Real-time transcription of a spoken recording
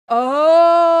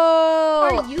Oh!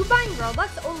 Are you buying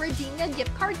Robux or redeeming a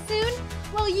gift card soon?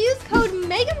 Well, use code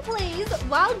Meganplays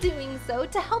while doing so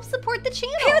to help support the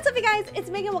channel. Hey, what's up, you guys? It's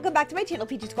Megan. Welcome back to my channel,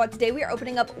 PG Squad. Today we are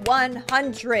opening up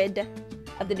 100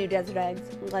 of the new desert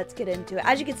eggs. Let's get into it.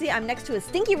 As you can see, I'm next to a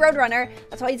stinky roadrunner.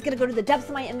 That's why he's gonna go to the depths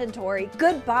of my inventory.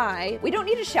 Goodbye. We don't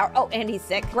need a shower. Oh, and he's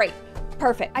sick. Great.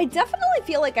 Perfect. I definitely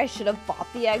feel like I should have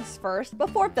bought the eggs first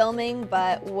before filming,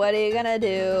 but what are you gonna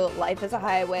do? Life is a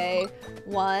highway.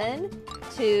 1,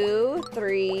 2,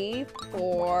 3,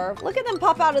 4. Look at them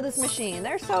pop out of this machine.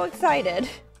 They're so excited.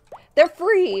 They're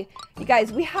free. You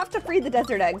guys, we have to free the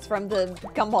desert eggs from the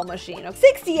gumball machine.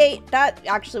 68. That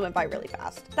actually went by really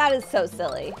fast. That is so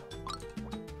silly.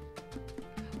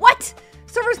 What?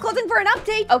 Server's closing for an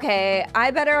update. Okay,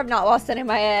 I better have not lost any of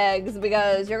my eggs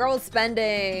because your girl was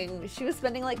spending. She was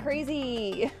spending like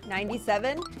crazy.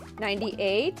 97,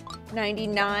 98,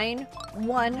 99,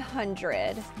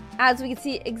 100. As we can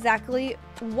see, exactly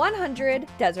 100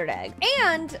 desert eggs.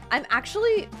 And I'm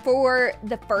actually, for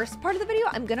the first part of the video,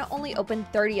 I'm gonna only open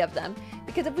 30 of them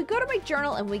because if we go to my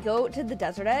journal and we go to the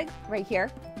desert egg right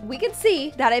here, we can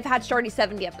see that I've hatched already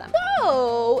 70 of them.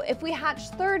 So if we hatch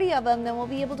 30 of them, then we'll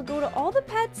be able to go to all the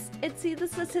pets and see the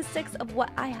statistics of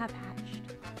what I have hatched.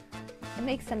 It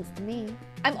makes sense to me.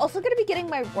 I'm also gonna be getting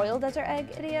my royal desert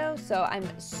egg video, so I'm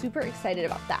super excited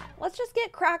about that. Let's just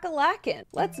get crack-a-lackin'.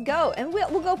 Let's go, and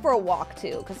we'll go for a walk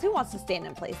too, because who wants to stand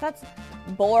in place? That's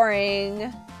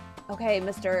boring. Okay,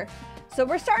 mister. So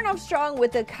we're starting off strong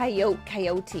with the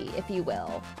coyote, if you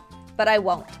will, but I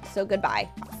won't, so goodbye.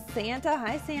 Santa,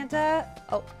 hi Santa.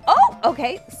 Oh,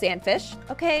 okay, sandfish.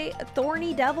 Okay,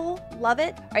 thorny devil, love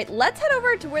it. All right, let's head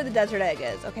over to where the desert egg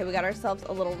is. Okay, we got ourselves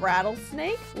a little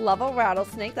rattlesnake. Love a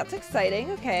rattlesnake, that's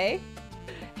exciting, okay.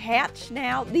 Hatch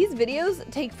now. These videos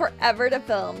take forever to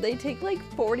film. They take like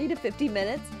 40 to 50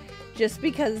 minutes just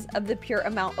because of the pure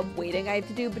amount of waiting I have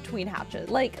to do between hatches.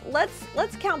 Like,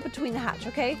 let's count between the hatch,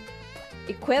 okay?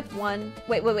 Equip 1,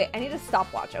 wait, I need a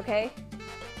stopwatch, okay?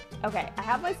 Okay, I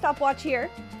have my stopwatch here.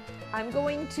 I'm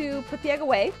going to put the egg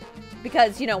away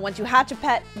because, you know, once you hatch a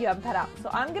pet, you have a pet out. So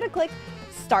I'm gonna click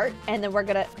start and then we're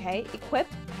gonna, okay, equip,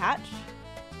 hatch,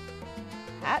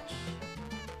 hatch,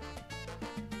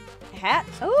 hatch.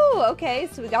 Oh, okay,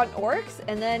 so we got an oryx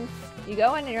and then you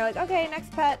go in and you're like, okay,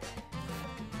 next pet.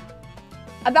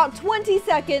 About 20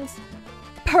 seconds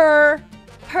per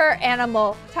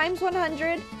animal times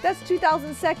 100, that's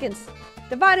 2,000 seconds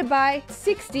divided by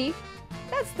 60.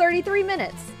 That's 33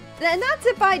 minutes. And that's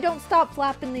if I don't stop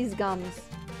flapping these gums.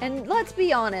 And let's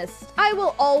be honest, I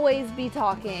will always be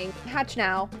talking. Hatch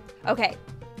now. Okay,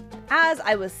 as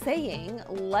I was saying,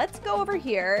 let's go over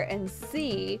here and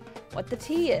see what the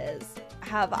tea is.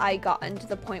 Have I gotten to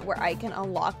the point where I can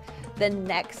unlock the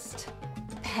next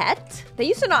pet? They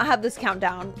used to not have this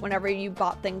countdown whenever you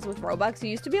bought things with Robux. You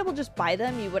used to be able to just buy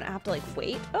them. You wouldn't have to like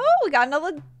wait. Oh, we got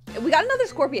another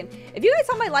scorpion. If you guys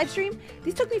saw my live stream,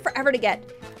 these took me forever to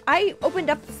get. I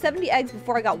opened up 70 eggs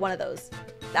before I got one of those.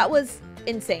 That was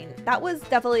insane. That was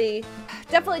definitely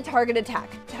targeted attack.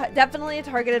 Definitely a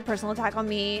targeted personal attack on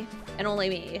me and only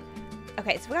me.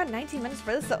 Okay, so we got 19 minutes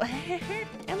for this, so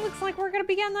it looks like we're gonna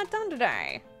be getting that done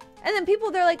today. And then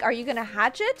people, they're like, are you gonna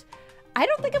hatch it? I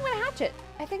don't think I'm gonna hatch it.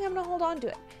 I think I'm gonna hold on to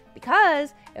it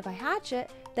because if I hatch it,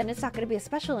 then it's not gonna be a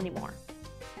special anymore.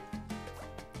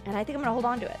 And I think I'm gonna hold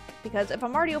on to it because if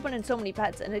I'm already opening so many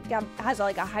pets and it has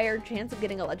like a higher chance of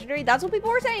getting a legendary, that's what people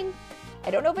were saying.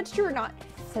 I don't know if it's true or not.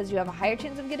 It says you have a higher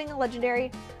chance of getting a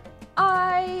legendary.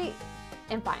 I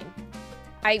am fine.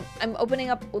 I'm opening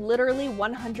up literally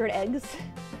 100 eggs.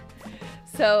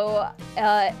 So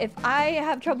if I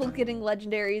have trouble getting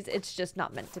legendaries, it's just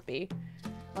not meant to be.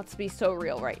 Let's be so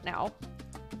real right now.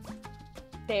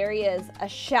 There he is, a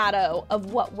shadow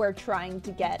of what we're trying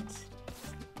to get.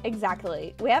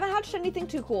 Exactly. We haven't hatched anything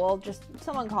too cool, just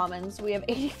some uncommons. We have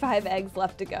 85 eggs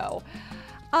left to go.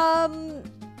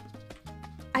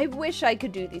 I wish I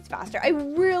could do these faster. I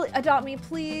really, Adopt Me,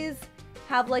 please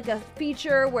have like a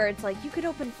feature where it's like you could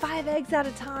open 5 eggs at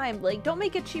a time. Like, don't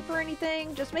make it cheap or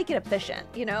anything, just make it efficient,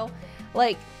 you know?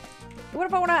 Like, what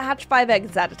if I want to hatch 5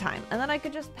 eggs at a time? And then I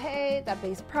could just pay that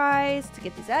base price to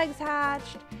get these eggs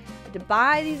hatched, to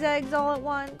buy these eggs all at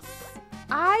once.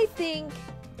 I think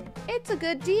it's a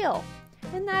good deal.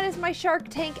 And that is my Shark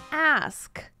Tank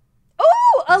ask.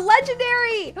 Oh, a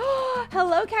legendary!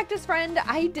 Hello, cactus friend.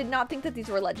 I did not think that these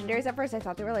were legendaries at first. I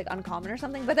thought they were like uncommon or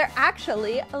something, but they're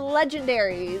actually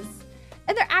legendaries.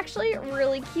 And they're actually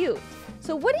really cute.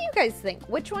 So what do you guys think?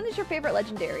 Which one is your favorite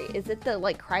legendary? Is it the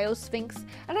like Cryo Sphinx?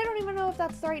 And I don't even know if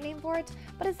that's the right name for it,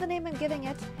 but it's the name I'm giving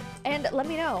it. And let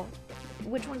me know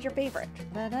which one's your favorite.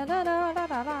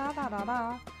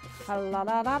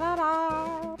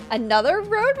 Another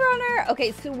Roadrunner.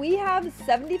 Okay, so we have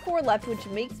 74 left, which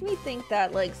makes me think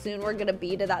that like soon we're gonna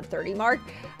be to that 30 mark.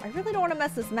 I really don't want to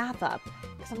mess this math up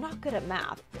because I'm not good at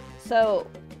math. So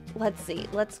let's see.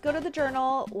 Let's go to the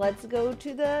journal. Let's go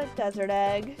to the desert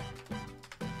egg.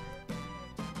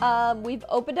 We've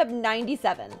opened up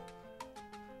 97.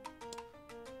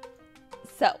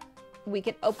 So we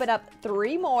can open up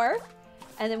 3 more.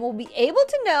 And then we'll be able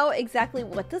to know exactly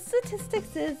what the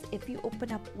statistics is if you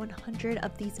open up 100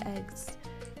 of these eggs.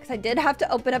 Because I did have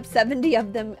to open up 70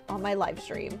 of them on my live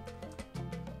stream.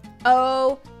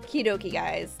 Okie dokie,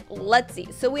 guys. Let's see.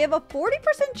 So we have a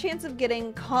 40% chance of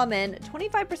getting common,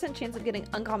 25% chance of getting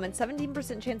uncommon,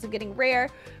 17% chance of getting rare,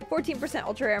 14%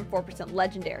 ultra rare, and 4%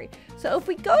 legendary. So if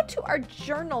we go to our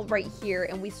journal right here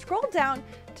and we scroll down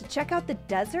to check out the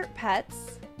desert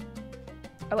pets.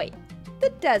 Oh, wait. The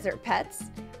desert pets,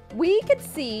 we could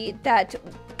see that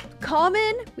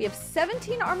common, we have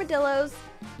 17 armadillos,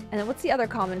 and then what's the other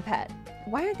common pet?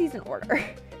 Why are these in order?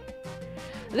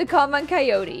 The common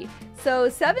coyote. So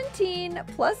 17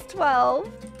 plus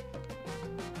 12,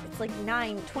 it's like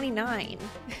 29.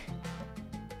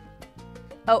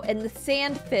 Oh, and the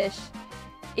sandfish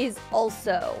is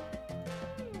also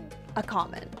a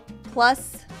common,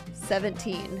 plus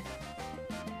 17.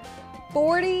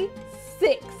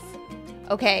 46.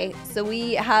 Okay, so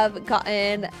we have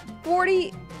gotten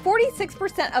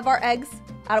 46% of our eggs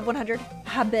out of 100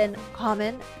 have been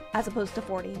common as opposed to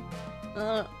 40.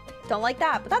 Don't like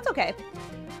that, but that's okay.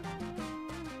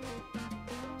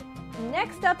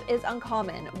 Next up is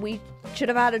uncommon. We should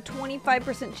have had a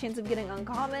 25% chance of getting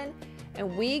uncommon,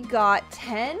 and we got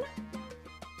 10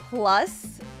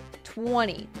 plus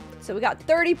 20. So we got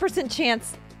 30%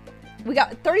 chance. We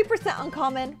got 30%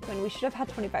 uncommon when we should have had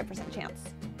 25% chance.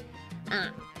 I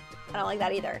don't like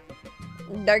that either.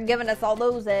 They're giving us all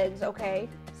those eggs, okay?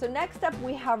 So next up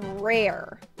we have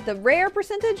rare. The rare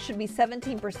percentage should be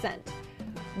 17%.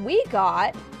 We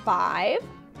got 5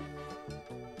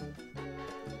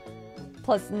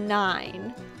 plus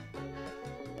 9.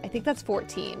 I think that's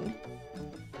 14.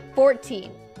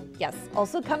 14, yes.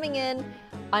 Also coming in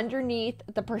underneath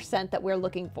the percent that we're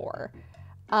looking for.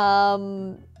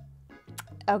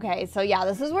 Okay, so yeah,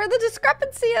 this is where the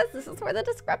discrepancy is. This is where the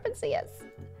discrepancy is.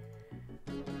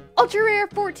 Ultra rare,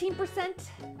 14%.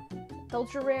 The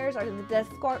ultra rares are the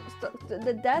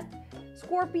death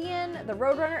scorpion, the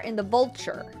roadrunner, and the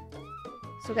vulture.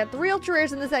 So we got 3 ultra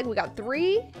rares in this egg. We got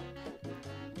 3,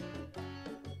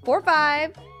 4,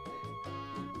 5,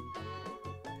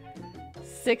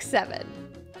 6, 7.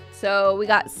 So we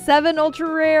got 7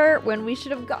 ultra rare when we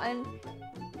should have gotten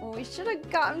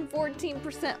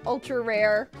 14% ultra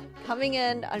rare coming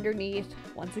in underneath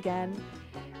once again.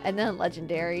 And then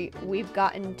legendary, we've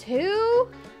gotten 2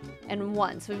 and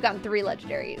 1. So we've gotten 3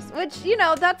 legendaries, which, you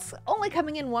know, that's only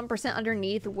coming in 1%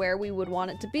 underneath where we would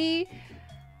want it to be.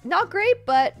 Not great,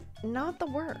 but not the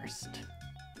worst.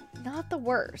 Not the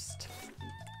worst.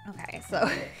 Okay, so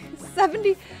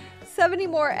 70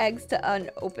 more eggs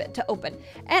to open.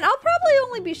 And I'll probably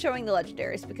only be showing the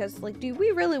legendaries because, like, do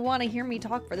we really want to hear me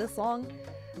talk for this long?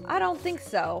 I don't think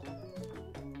so.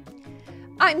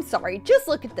 I'm sorry, just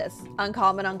look at this.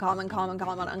 Uncommon, uncommon, common,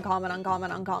 common, uncommon,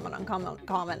 uncommon, uncommon, uncommon,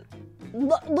 uncommon.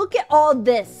 Look at all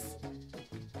this.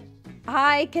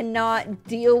 I cannot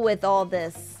deal with all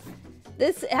this.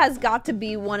 This has got to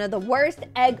be one of the worst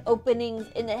egg openings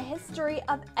in the history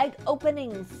of egg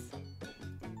openings.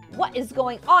 What is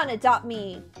going on, Adopt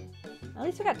Me? At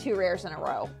least we got 2 rares in a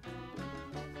row.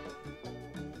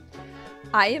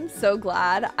 I am so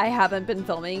glad I haven't been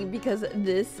filming because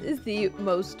this is the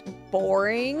most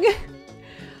boring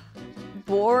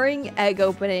egg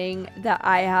opening that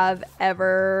I have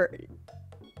ever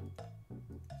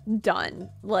done.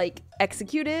 Like,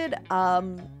 executed,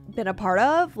 been a part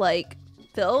of, like,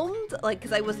 filmed, like,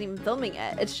 because I wasn't even filming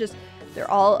it. It's just,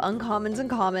 they're all uncommons and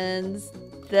commons.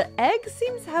 The egg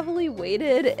seems heavily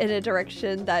weighted in a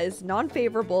direction that is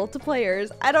non-favorable to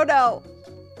players. I don't know.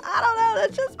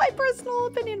 That's just my personal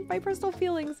opinion, my personal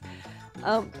feelings.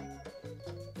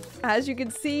 As you can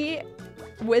see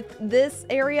with this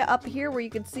area up here where you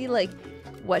can see like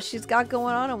what she's got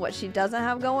going on and what she doesn't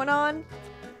have going on.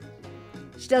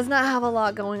 She does not have a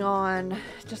lot going on,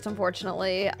 just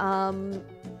unfortunately.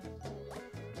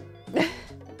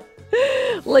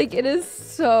 Like, it is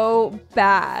so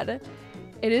bad.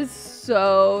 It is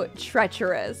so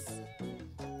treacherous.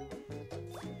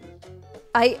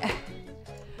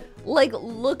 Like,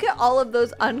 look at all of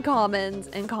those uncommons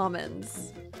and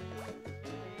commons.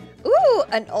 Ooh,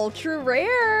 an ultra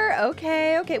rare.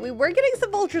 Okay. We were getting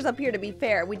some vultures up here, to be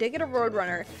fair. We did get a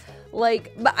roadrunner.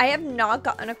 Like, but I have not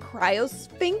gotten a cryo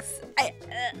sphinx.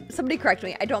 Somebody correct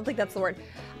me. I don't think that's the word.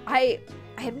 I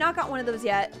have not got one of those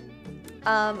yet.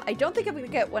 I don't think I'm gonna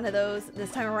get one of those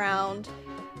this time around.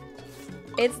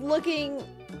 It's looking,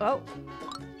 oh,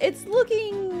 it's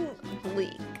looking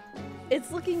bleak.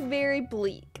 It's looking very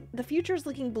bleak. The future's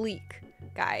looking bleak,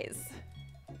 guys.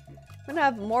 I'm gonna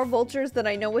have more vultures than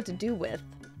I know what to do with.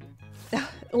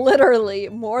 Literally,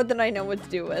 more than I know what to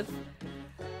do with.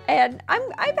 And I'm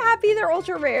happy they're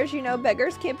ultra rares, you know,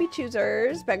 beggars can't be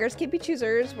choosers. Beggars can't be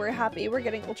choosers. We're happy we're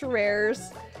getting ultra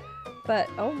rares. But,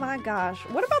 oh my gosh.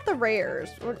 What about the rares?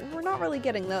 We're not really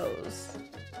getting those.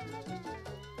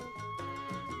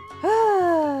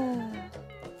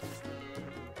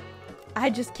 I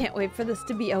just can't wait for this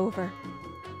to be over.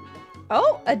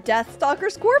 Oh, a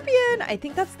Deathstalker Scorpion. I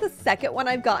think that's the second one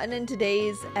I've gotten in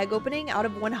today's egg opening out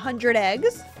of 100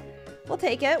 eggs. We'll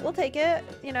take it. We'll take it.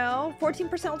 You know,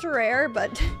 14% ultra rare,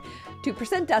 but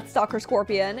 2% Deathstalker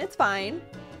Scorpion. It's fine.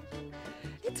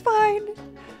 It's fine.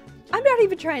 I'm not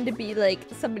even trying to be like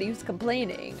somebody who's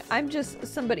complaining. I'm just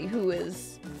somebody who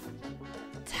is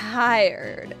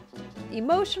tired.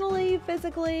 Emotionally,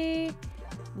 physically,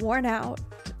 worn out,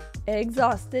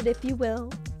 exhausted, if you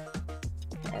will.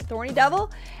 A Thorny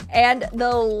Devil. And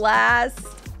the last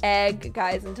egg,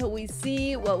 guys, until we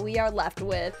see what we are left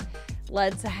with.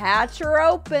 Let's hatch her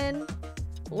open.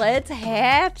 Let's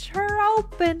hatch her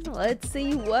open. Let's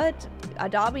see what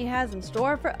Adami has in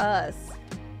store for us.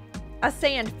 A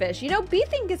sandfish. You know,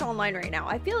 B-Think is online right now.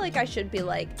 I feel like I should be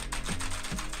like,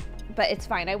 but it's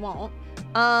fine. I won't.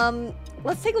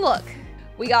 Let's take a look.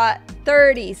 We got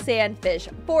 30 sandfish,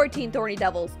 14 thorny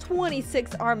devils,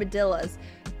 26 armadillos,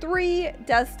 3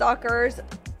 deathstalkers,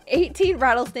 18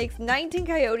 rattlesnakes, 19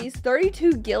 coyotes,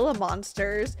 32 Gila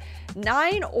monsters,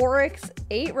 9 oryx,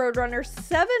 8 roadrunners,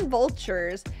 7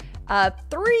 vultures,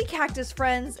 3 cactus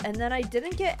friends, and then I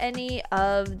didn't get any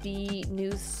of the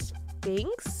new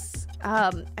sphinx.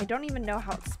 I don't even know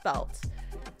how it's spelled.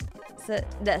 So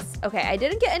this. Okay, I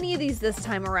didn't get any of these this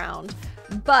time around,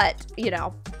 but, you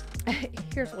know,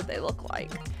 here's what they look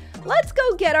like. Let's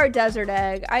go get our desert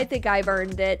egg. I think I've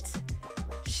earned it.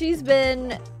 She's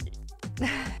been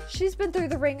through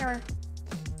the ringer.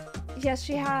 Yes,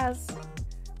 she has.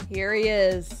 Here he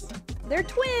is. They're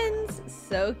twins.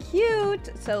 So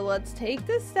cute. So let's take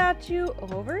this statue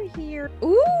over here.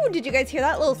 Ooh, did you guys hear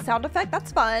that little sound effect?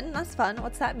 That's fun. That's fun.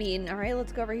 What's that mean? All right,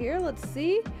 let's go over here. Let's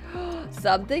see.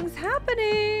 Something's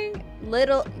happening.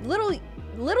 Little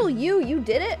you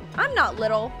did it. I'm not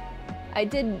little. I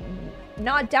did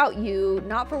not doubt you,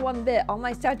 not for one bit. All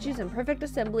my statues in perfect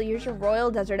assembly. Here's your royal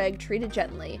desert egg. Treat it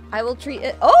gently. I will treat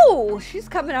it. Oh, she's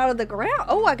coming out of the ground.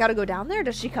 Oh, I gotta go down there.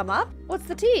 Does she come up? What's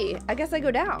the tea? I guess I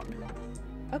go down.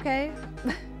 Okay.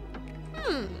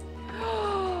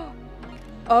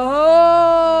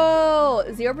 Oh,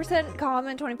 0%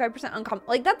 common, 25% uncommon.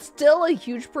 Like, that's still a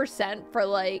huge percent for,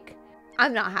 like,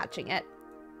 I'm not hatching it.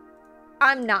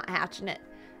 I'm not hatching it.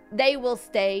 They will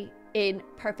stay in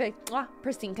perfect,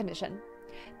 pristine condition.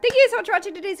 Thank you so much for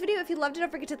watching today's video. If you loved it,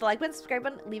 don't forget to hit the like button, subscribe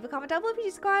button, leave a comment down below,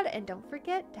 PG Squad, and don't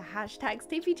forget to hashtag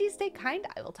stay PG, stay kind.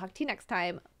 I will talk to you next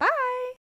time. Bye.